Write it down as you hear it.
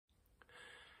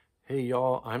Hey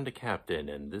y'all, I'm the captain,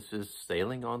 and this is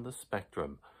Sailing on the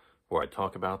Spectrum, where I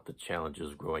talk about the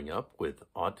challenges growing up with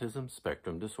autism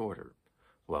spectrum disorder.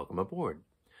 Welcome aboard.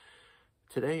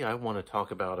 Today I want to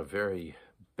talk about a very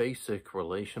basic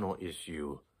relational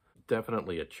issue,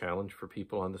 definitely a challenge for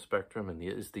people on the spectrum, and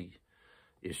it is the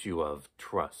issue of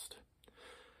trust.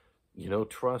 You know,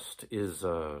 trust is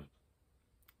a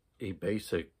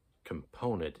basic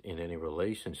component in any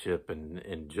relationship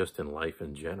and just in life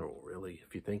in general, really,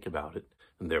 if you think about it.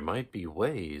 And there might be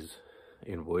ways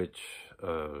in which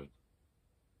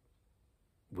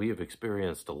we have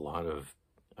experienced a lot of,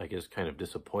 I guess, kind of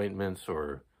disappointments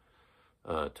or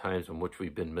times in which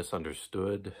we've been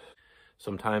misunderstood.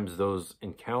 Sometimes those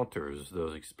encounters,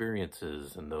 those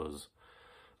experiences, and those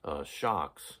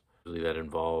shocks really that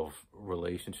involve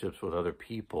relationships with other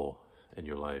people in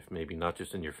your life, maybe not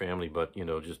just in your family, but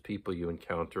just people you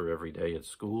encounter every day at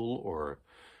school or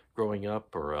growing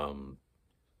up, or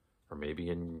maybe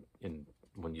in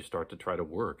when you start to try to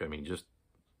work. I mean, just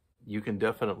you can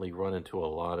definitely run into a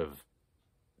lot of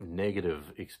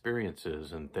negative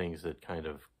experiences and things that kind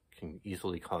of can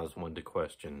easily cause one to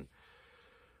question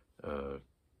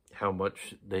how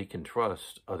much they can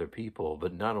trust other people,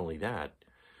 but not only that,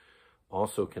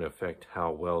 also can affect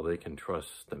how well they can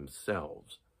trust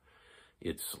themselves.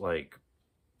 It's like,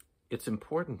 it's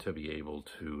important to be able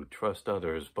to trust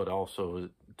others, but also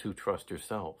to trust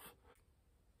yourself.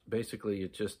 Basically,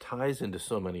 it just ties into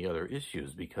so many other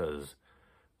issues, because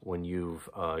when you've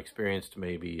experienced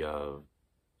maybe,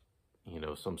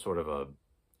 some sort of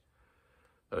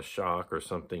a shock or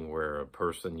something where a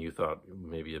person you thought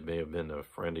maybe it may have been a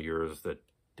friend of yours that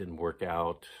didn't work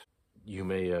out, you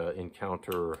may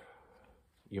encounter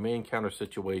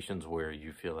situations where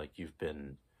you feel like you've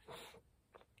been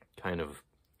kind of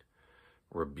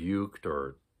rebuked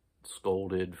or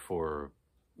scolded for,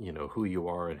 who you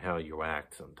are and how you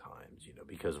act sometimes,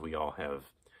 because we all have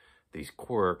these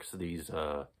quirks, these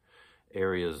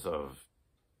areas of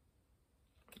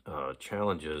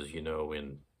challenges,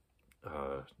 in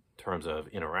terms of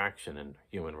interaction and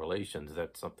human relations.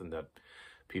 That's something that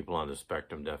people on the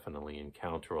spectrum definitely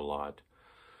encounter a lot.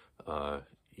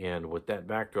 And with that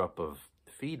backdrop of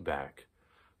feedback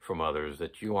from others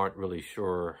that you aren't really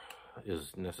sure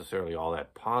is necessarily all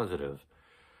that positive,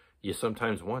 you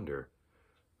sometimes wonder,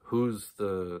 who's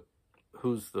the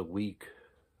weak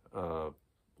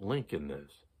link in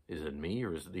this? Is it me,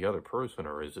 or is it the other person,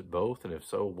 or is it both? And if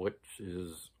so, which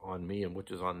is on me and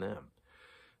which is on them?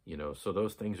 So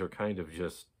those things are kind of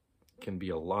just, can be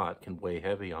a lot, can weigh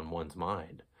heavy on one's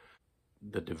mind.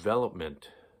 The development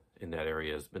in that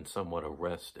area has been somewhat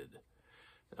arrested.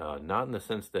 Not in the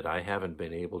sense that I haven't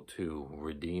been able to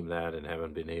redeem that and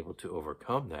haven't been able to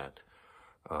overcome that.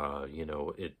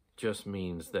 It just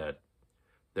means that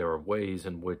there are ways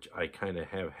in which I kind of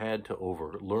have had to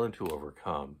learn to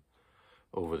overcome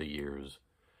over the years,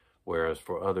 whereas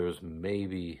for others,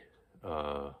 maybe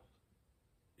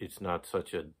it's not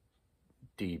such a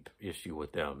deep issue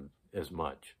with them as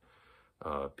much.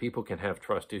 People can have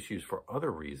trust issues for other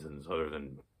reasons other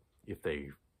than if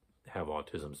they have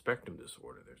autism spectrum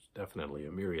disorder. There's definitely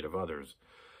a myriad of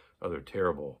other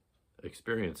terrible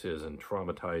experiences and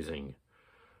traumatizing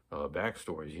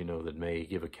backstories, that may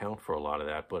give account for a lot of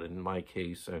that. But in my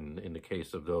case, and in the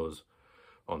case of those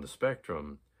on the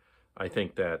spectrum, I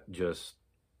think that just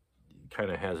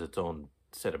kind of has its own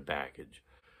set of baggage.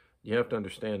 You have to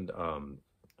understand,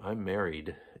 I'm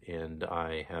married and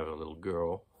I have a little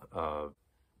girl.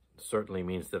 Certainly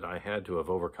means that I had to have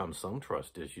overcome some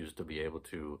trust issues to be able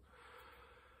to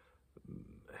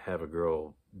have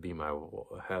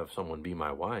someone be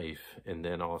my wife, and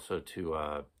then also to,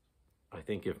 I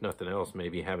think if nothing else,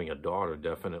 maybe having a daughter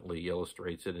definitely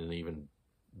illustrates it in an even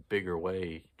bigger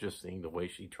way, just seeing the way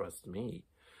she trusts me.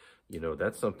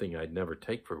 That's something I'd never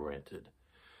take for granted,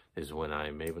 is when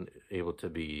I'm able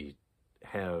to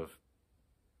have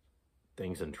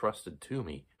things entrusted to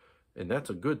me. And that's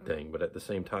a good thing, but at the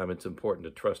same time, it's important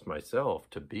to trust myself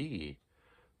to be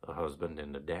a husband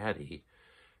and a daddy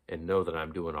and know that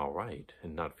I'm doing all right,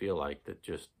 and not feel like that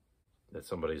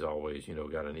somebody's always,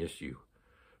 got an issue,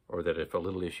 or that if a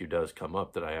little issue does come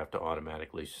up that I have to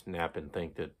automatically snap and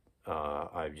think that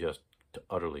I've just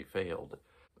utterly failed.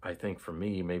 I think for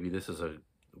me, maybe this is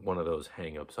one of those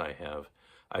hang-ups I have.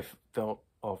 I've felt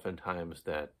oftentimes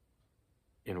that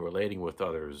in relating with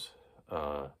others,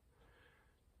 and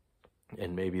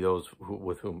maybe those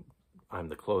with whom I'm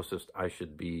the closest, I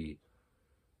should be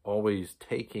always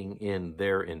taking in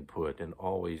their input, and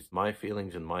always my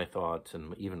feelings and my thoughts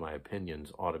and even my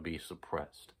opinions ought to be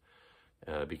suppressed.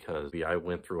 Because I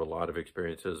went through a lot of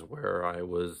experiences where I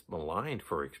was maligned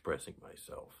for expressing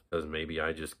myself, because maybe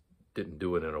I just didn't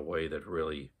do it in a way that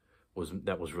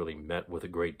was really met with a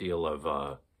great deal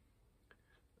of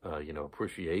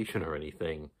appreciation or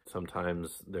anything.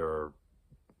 Sometimes there are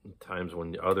times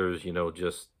when others,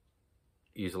 just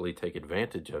easily take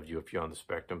advantage of you. If you're on the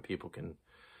spectrum, people can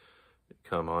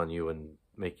come on you and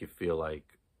make you feel like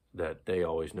that they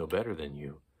always know better than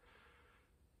you.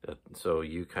 So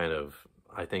you kind of,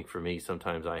 I think for me,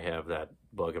 sometimes I have that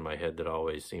bug in my head that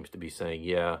always seems to be saying,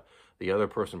 yeah, the other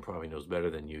person probably knows better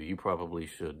than you. You probably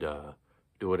should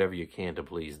do whatever you can to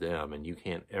please them, and you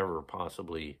can't ever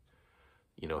possibly,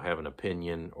 have an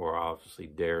opinion or obviously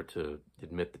dare to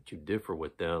admit that you differ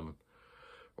with them.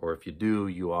 Or if you do,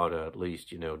 you ought to at least,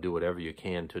 do whatever you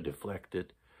can to deflect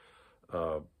it.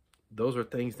 Those are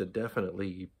things that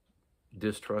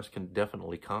distrust can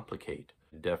definitely complicate.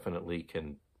 Definitely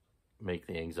can make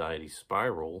the anxiety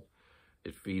spiral.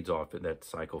 It feeds off it. That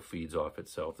cycle feeds off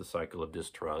itself, the cycle of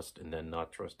distrust, and then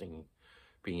not trusting,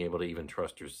 being able to even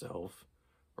trust yourself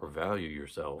or value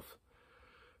yourself.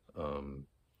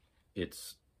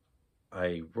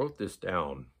 I wrote this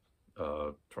down,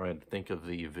 trying to think of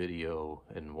the video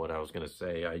and what I was going to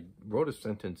say. I wrote a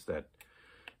sentence that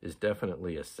is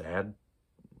definitely a sad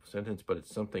sentence, but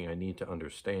it's something I need to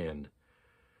understand.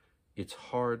 It's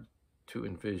hard to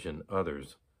envision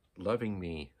others loving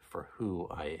me for who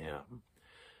I am.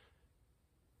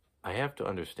 I have to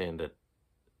understand that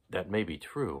that may be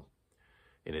true,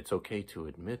 and it's okay to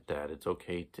admit that. It's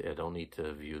okay I don't need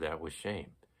to view that with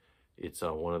shame. It's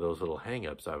one of those little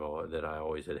hang-ups that I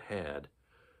always had,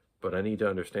 but I need to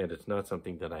understand it's not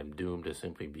something that I'm doomed to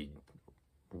simply be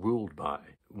ruled by.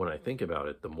 When I think about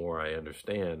it, the more I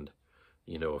understand,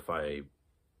 if I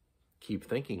keep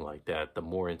thinking like that, the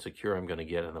more insecure I'm going to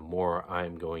get, and the more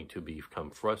I'm going to become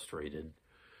frustrated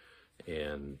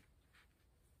and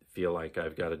feel like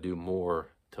I've got to do more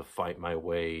to fight my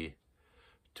way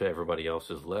to everybody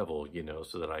else's level,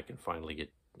 so that I can finally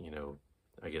get,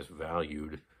 I guess,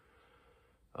 valued.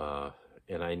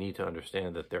 And I need to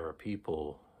understand that there are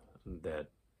people that,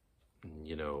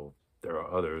 there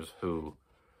are others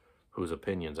whose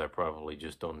opinions I probably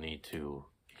just don't need to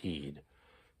heed.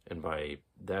 And by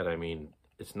that, I mean,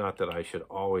 it's not that I should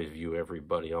always view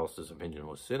everybody else's opinion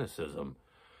with cynicism.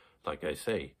 Like I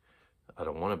say, I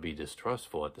don't want to be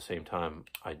distrustful. At the same time,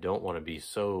 I don't want to be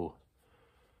so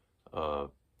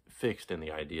fixed in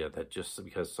the idea that just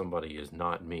because somebody is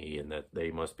not me and that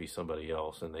they must be somebody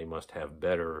else and they must have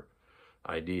better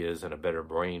ideas and a better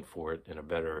brain for it and a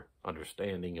better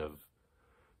understanding of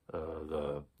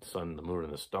the sun, the moon,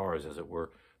 and the stars, as it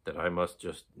were, that I must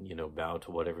just, bow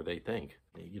to whatever they think.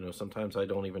 Sometimes I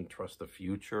don't even trust the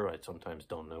future. I sometimes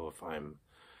don't know if I'm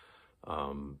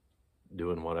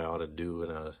doing what I ought to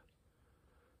do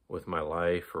with my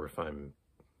life, or if I'm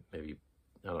maybe,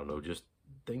 I don't know, just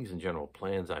things in general,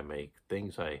 plans I make,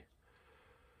 things I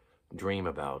dream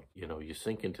about. You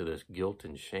sink into this guilt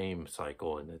and shame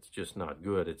cycle, and it's just not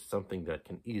good. It's something that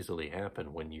can easily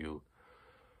happen when you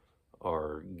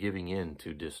are giving in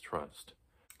to distrust.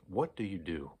 What do you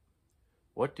do?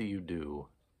 What do you do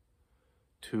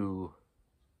to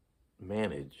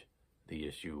manage the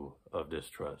issue of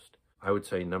distrust? I would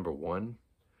say number one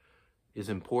is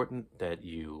important that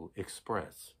you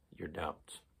express your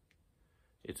doubts.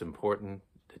 It's important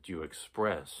that you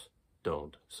express,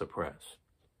 don't suppress.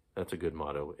 That's a good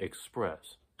motto.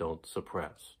 Express, don't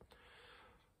suppress.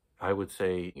 I would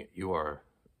say you are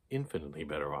infinitely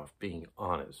better off being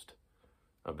honest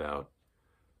about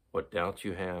what doubts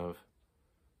you have,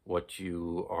 what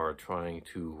you are trying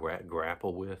to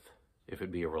grapple with, if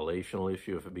it be a relational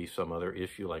issue, if it be some other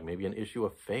issue, like maybe an issue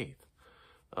of faith.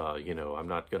 I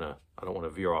don't want to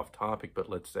veer off topic, but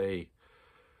let's say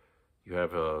you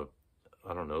have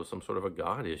some sort of a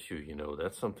God issue,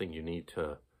 that's something you need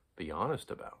to be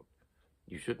honest about.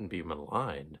 You shouldn't be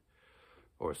maligned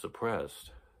or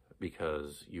suppressed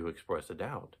because you express a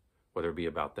doubt, whether it be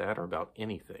about that or about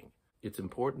anything. It's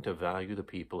important to value the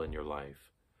people in your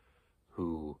life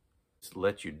who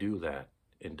let you do that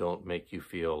and don't make you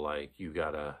feel like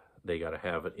they gotta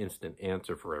have an instant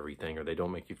answer for everything, or they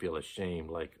don't make you feel ashamed,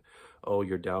 like, oh,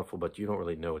 you're doubtful, but you don't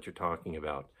really know what you're talking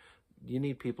about. You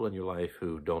need people in your life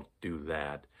who don't do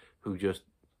that, who just,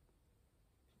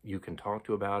 you can talk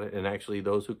to about it, and actually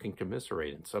those who can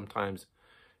commiserate. And sometimes,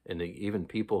 and even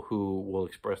people who will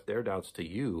express their doubts to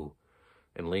you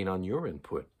and lean on your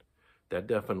input. That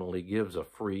definitely gives a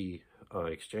free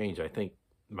exchange. I think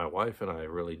my wife and I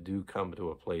really do come to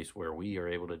a place where we are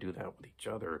able to do that with each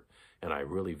other, and I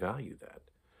really value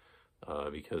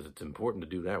that because it's important to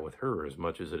do that with her as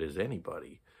much as it is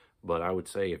anybody. But I would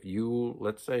say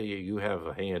let's say you have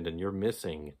a hand and you're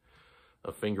missing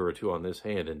a finger or two on this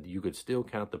hand, and you could still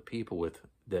count the people with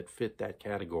that fit that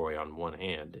category on one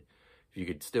hand. If you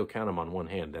could still count them on one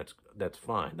hand, that's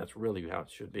fine. That's really how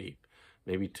it should be.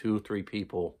 Maybe 2, 3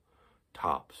 people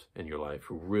tops in your life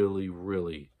who really,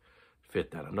 really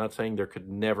fit that. I'm not saying there could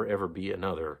never, ever be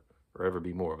another or ever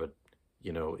be more, but,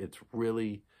 you know, it's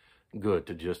really good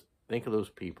to just think of those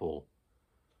people,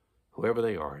 whoever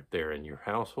they are, if they're in your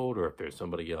household or if there's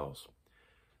somebody else,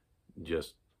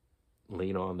 just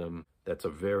lean on them. That's a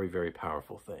very, very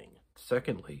powerful thing.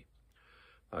 Secondly,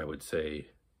 I would say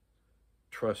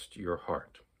trust your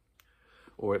heart,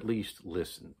 or at least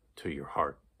listen to your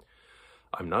heart.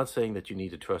 I'm not saying that you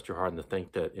need to trust your heart and to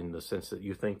think that in the sense that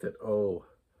you think that, oh,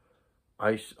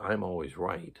 I'm always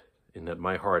right, and that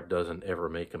my heart doesn't ever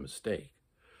make a mistake.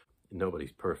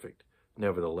 Nobody's perfect.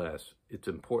 Nevertheless, it's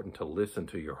important to listen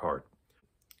to your heart.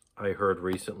 I heard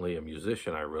recently a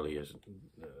musician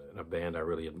in a band I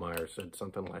really admire said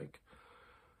something like,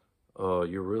 oh,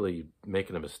 you're really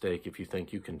making a mistake if you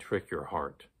think you can trick your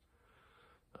heart.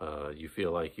 You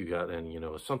feel like you got, and, you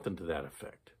know, something to that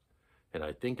effect. And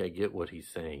I think I get what he's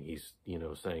saying. He's, you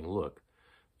know, saying, look,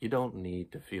 you don't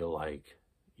need to feel like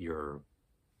your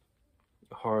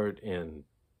heart and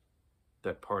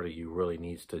that part of you really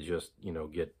needs to just, you know,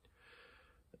 get,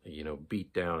 you know,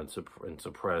 beat down and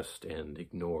suppressed and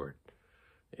ignored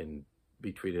and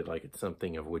be treated like it's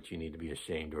something of which you need to be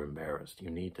ashamed or embarrassed. You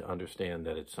need to understand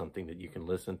that it's something that you can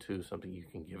listen to, something you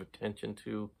can give attention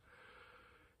to.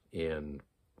 And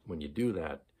when you do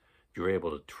that, you're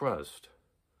able to trust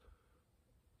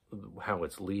how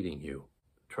it's leading you.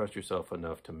 Trust yourself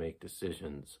enough to make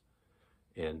decisions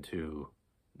and to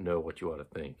know what you ought to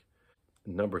think.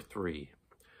 Number 3,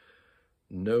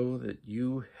 know that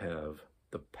you have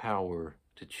the power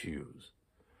to choose.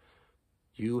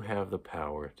 You have the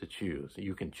power to choose.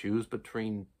 You can choose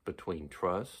between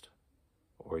trust,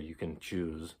 or you can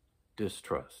choose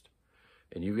distrust.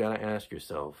 And you got to ask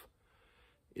yourself,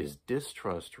 is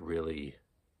distrust really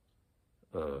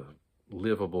a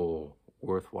livable,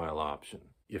 worthwhile option?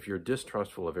 If you're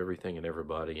distrustful of everything and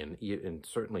everybody, and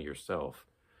certainly yourself,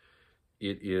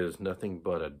 it is nothing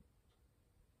but a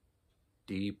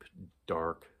deep,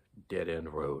 dark,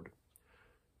 dead-end road.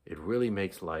 It really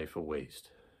makes life a waste.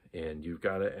 And you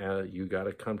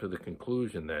gotta come to the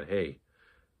conclusion that, hey,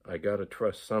 I gotta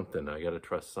trust something. I gotta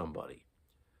trust somebody,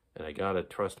 and I gotta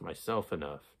trust myself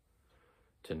enough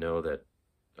to know that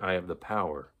I have the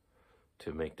power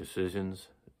to make decisions,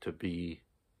 to be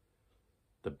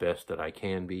the best that I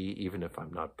can be, even if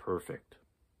I'm not perfect,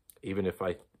 even if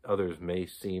others may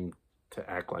seem to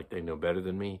act like they know better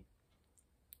than me.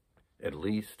 At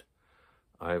least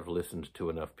I've listened to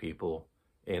enough people,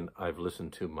 and I've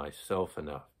listened to myself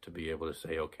enough to be able to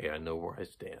say, okay, I know where I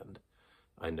stand.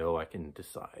 I know I can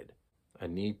decide. I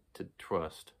need to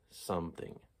trust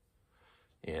something.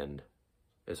 And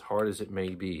as hard as it may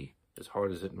be, as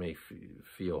hard as it may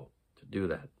feel to do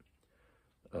that,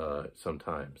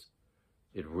 sometimes,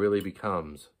 it really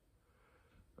becomes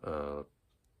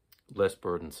less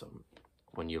burdensome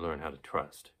when you learn how to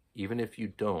trust. Even if you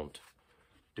don't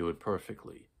do it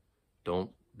perfectly,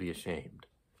 don't be ashamed.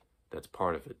 That's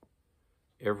part of it.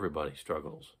 Everybody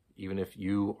struggles. Even if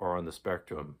you are on the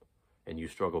spectrum and you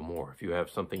struggle more, if you have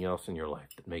something else in your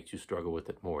life that makes you struggle with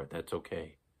it more, that's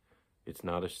okay. It's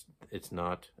not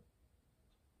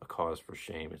a cause for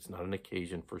shame. It's not an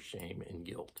occasion for shame and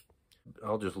guilt.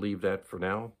 I'll just leave that for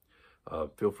now.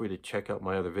 Feel free to check out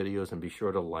my other videos and be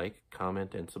sure to like,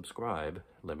 comment, and subscribe.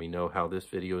 Let me know how this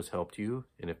video has helped you,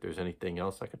 and if there's anything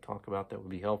else I could talk about that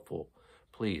would be helpful,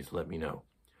 please let me know.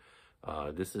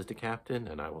 This is the Captain,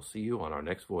 and I will see you on our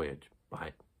next voyage.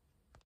 Bye.